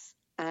scientists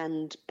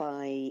and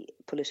by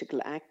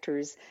political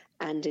actors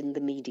and in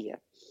the media,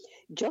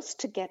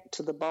 just to get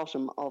to the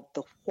bottom of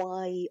the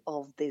why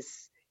of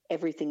this.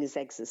 Everything is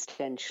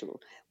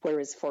existential.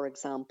 Whereas, for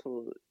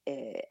example,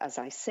 as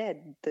I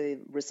said,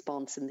 the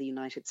response in the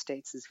United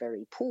States is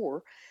very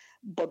poor,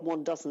 but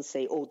one doesn't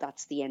say,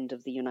 that's the end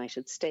of the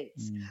United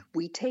States.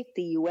 We take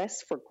the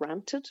US for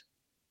granted,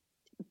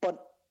 but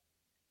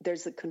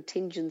there's a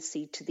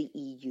contingency to the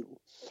EU.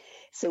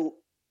 So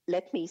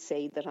let me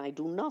say that I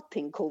do not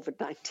think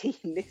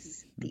COVID-19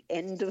 is the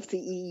end of the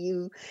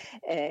EU.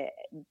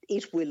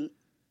 It will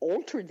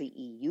alter the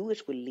EU.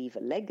 It will leave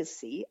a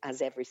legacy,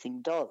 as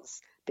everything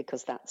does,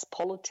 because that's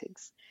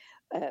politics.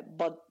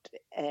 But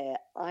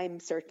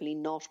I'm certainly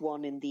not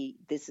one in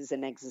this is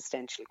an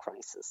existential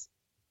crisis.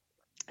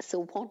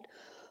 So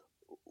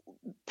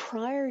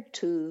prior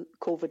to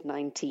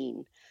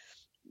COVID-19,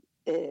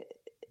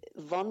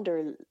 von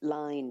der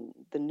Leyen,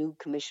 the new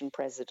Commission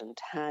president,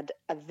 had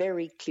a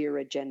very clear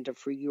agenda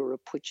for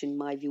Europe, which in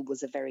my view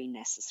was a very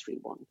necessary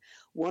one.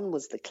 One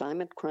was the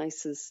climate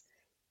crisis,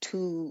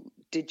 two,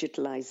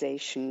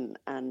 digitalization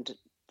and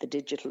the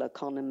digital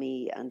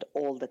economy and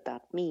all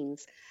that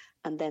means.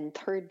 And then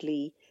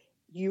thirdly,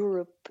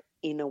 Europe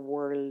in a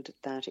world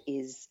that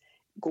is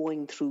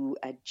going through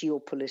a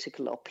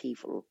geopolitical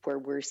upheaval where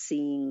we're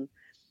seeing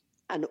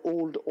an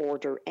old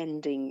order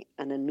ending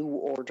and a new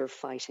order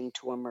fighting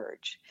to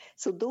emerge.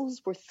 So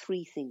those were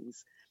three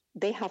things.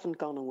 They haven't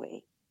gone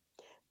away.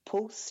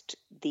 Post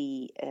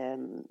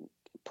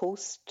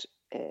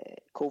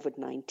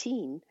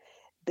COVID-19,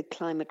 the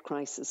climate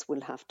crisis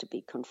will have to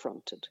be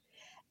confronted.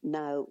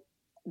 Now,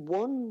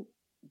 one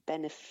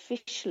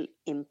beneficial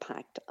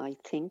impact, I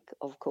think,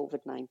 of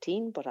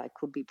COVID-19, but I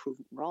could be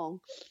proven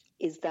wrong,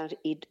 is that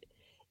it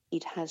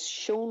has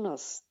shown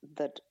us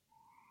that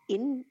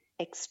in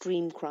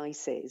extreme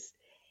crises,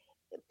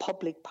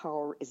 public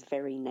power is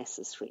very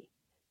necessary.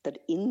 That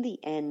in the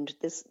end,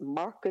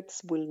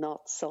 markets will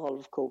not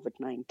solve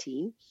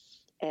COVID-19,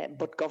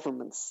 but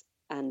governments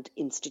and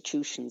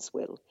institutions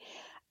will.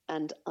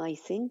 And I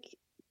think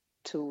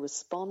to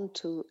respond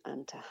to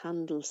and to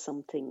handle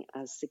something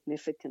as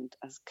significant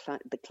as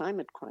the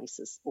climate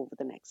crisis over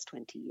the next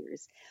 20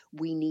 years,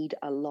 we need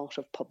a lot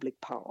of public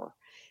power.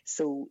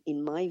 So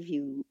in my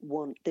view,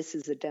 this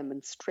is a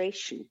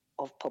demonstration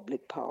of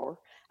public power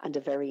and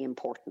a very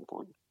important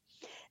one.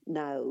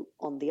 Now,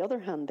 on the other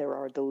hand, there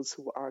are those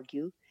who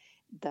argue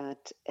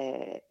that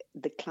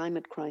the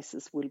climate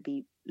crisis will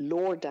be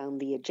lower down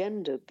the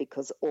agenda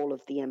because all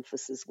of the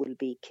emphasis will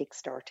be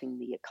kickstarting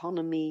the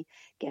economy,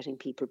 getting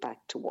people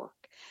back to work.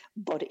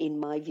 But in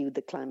my view,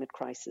 the climate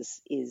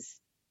crisis is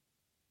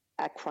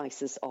a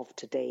crisis of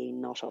today,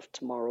 not of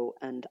tomorrow.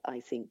 And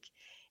I think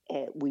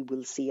we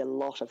will see a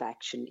lot of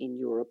action in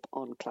Europe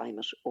on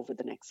climate over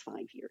the next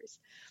 5 years.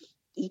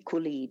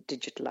 Equally,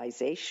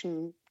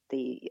 digitalization,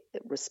 the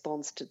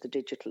response to the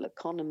digital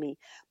economy,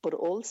 but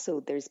also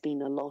there's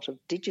been a lot of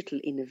digital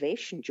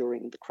innovation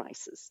during the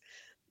crisis.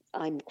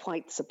 I'm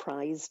quite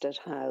surprised at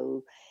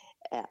how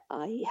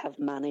I have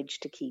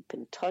managed to keep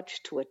in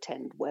touch, to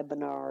attend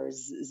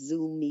webinars,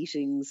 Zoom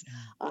meetings.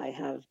 I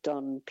have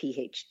done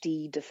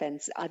PhD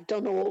defense. I've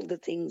done all the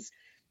things,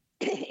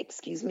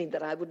 excuse me,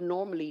 that I would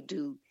normally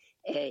do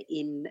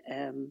in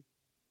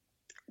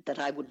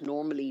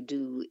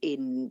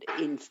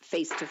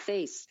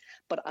face-to-face,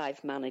 but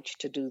I've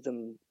managed to do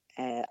them.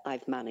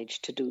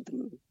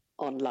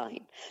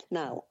 Online.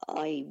 Now,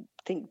 I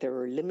think there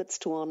are limits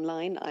to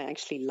online. I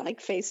actually like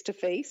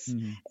face-to-face.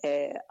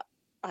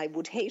 I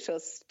would hate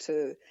us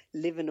to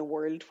live in a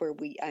world where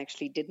we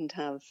actually didn't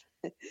have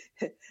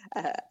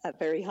a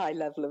very high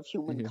level of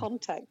human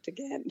contact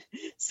again.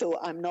 So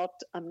I'm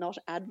not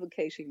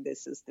advocating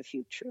this as the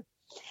future.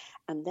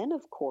 And then,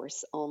 of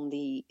course, on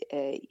the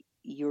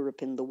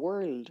Europe in the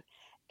world,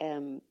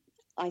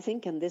 I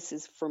think, and this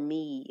is for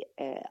me,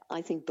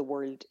 I think the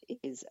world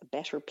is a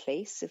better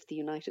place if the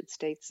United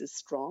States is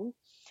strong.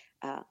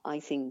 I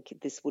think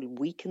this will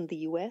weaken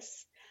the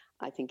US.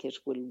 I think it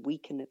will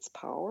weaken its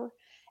power.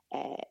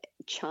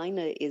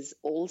 China is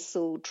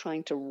also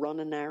trying to run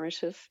a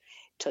narrative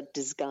to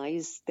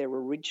disguise their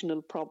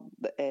original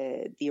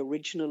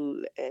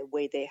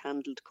way they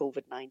handled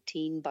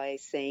COVID-19 by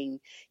saying,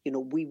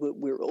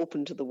 we're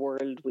open to the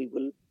world, we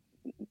will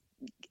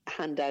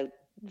hand out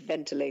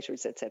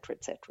ventilators, etc.,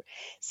 etc.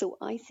 So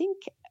I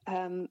think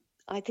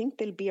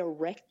there'll be a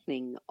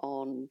reckoning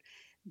on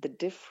the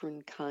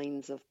different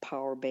kinds of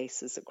power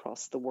bases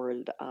across the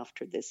world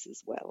after this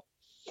as well.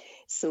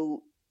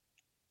 So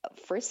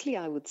firstly,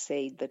 I would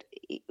say that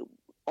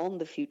on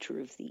the future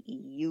of the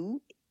EU,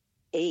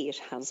 A, it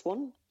has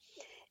one.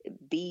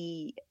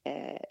 B,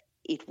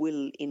 it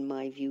will, in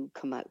my view,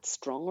 come out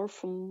stronger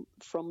from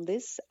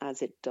this,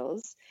 as it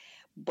does.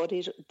 But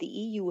the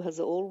EU has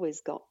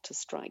always got to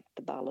strike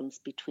the balance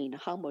between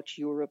how much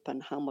Europe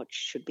and how much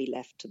should be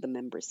left to the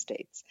member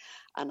states.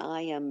 And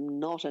I am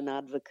not an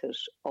advocate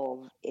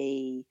of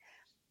a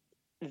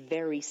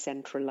very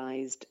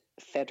centralized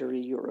federal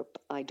Europe.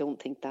 I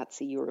don't think that's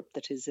a Europe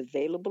that is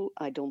available.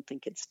 I don't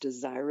think it's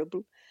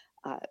desirable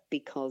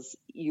because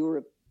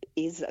Europe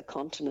is a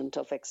continent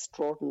of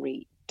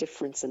extraordinary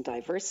difference and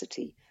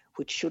diversity,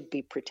 which should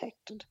be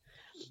protected.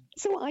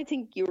 So I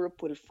think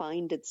Europe will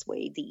find its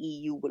way, the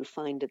EU will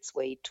find its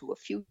way to a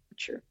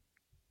future.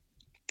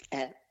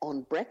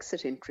 On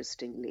Brexit,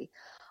 interestingly,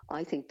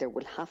 I think there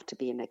will have to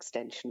be an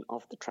extension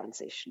of the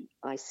transition.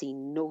 I see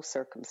no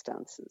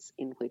circumstances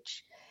in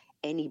which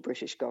any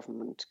British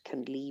government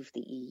can leave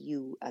the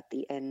EU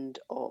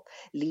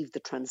leave the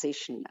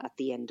transition at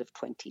the end of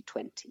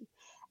 2020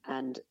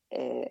 and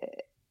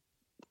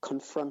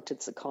confront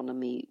its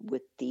economy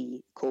with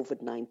the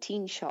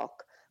COVID-19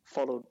 shock,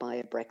 followed by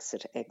a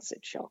Brexit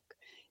exit shock.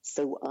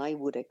 So I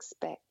would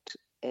expect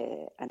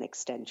an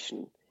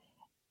extension.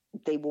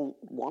 They won't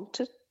want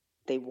it,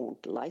 they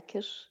won't like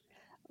it,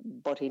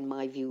 but in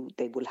my view,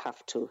 they will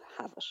have to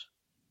have it.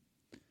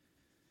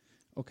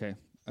 Okay.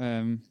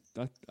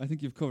 I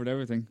think you've covered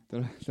everything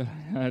that I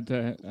had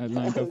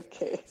lined up.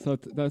 Okay. So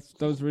that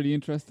was really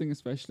interesting,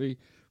 especially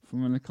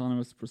from an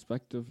economist's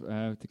perspective,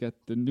 to get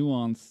the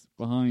nuance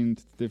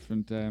behind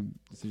different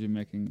decision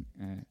making.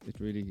 It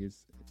really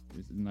is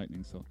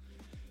enlightening. So,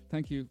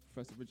 thank you,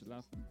 Professor Bridget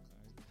Laffan.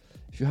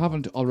 If you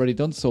haven't already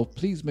done so,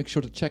 please make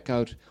sure to check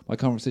out my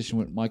conversation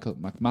with Michael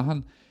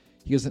McMahon.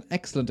 He has an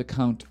excellent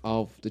account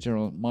of the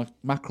general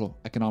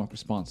macroeconomic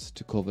response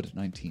to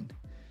COVID-19.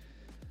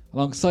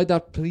 Alongside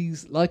that,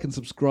 please like and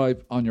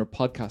subscribe on your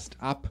podcast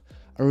app.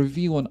 A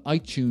review on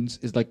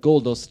iTunes is like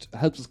gold dust. It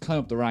helps us climb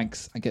up the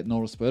ranks and get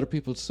noticed by other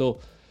people. So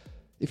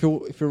if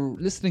you're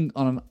listening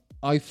on an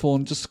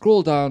iPhone, just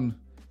scroll down,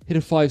 hit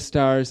it 5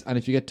 stars, and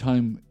if you get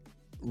time,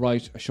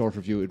 write a short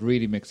review. It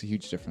really makes a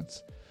huge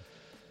difference.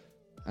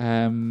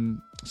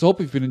 So hope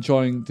you've been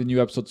enjoying the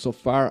new episode so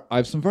far. I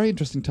have some very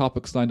interesting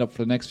topics lined up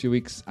for the next few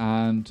weeks,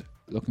 and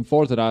looking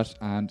forward to that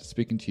and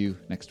speaking to you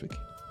next week.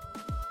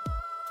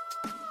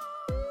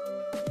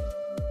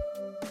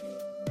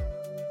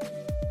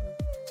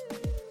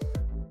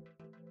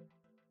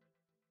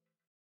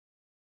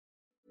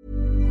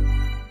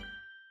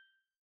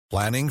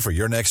 Planning for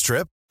your next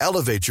trip?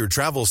 Elevate your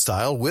travel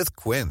style with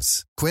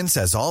Quince. Quince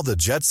has all the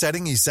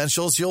jet-setting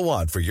essentials you'll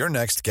want for your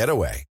next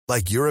getaway,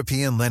 like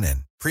European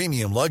linen,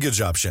 premium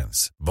luggage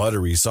options,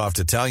 buttery soft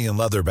Italian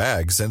leather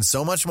bags, and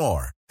so much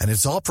more. And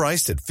it's all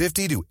priced at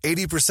 50 to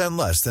 80%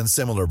 less than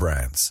similar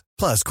brands.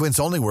 Plus, Quince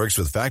only works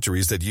with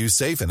factories that use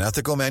safe and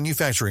ethical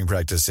manufacturing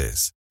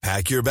practices.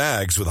 Pack your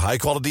bags with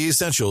high-quality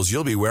essentials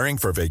you'll be wearing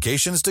for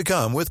vacations to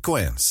come with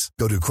Quince.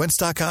 Go to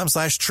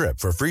quince.com/trip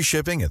for free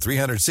shipping and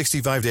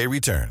 365-day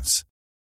returns.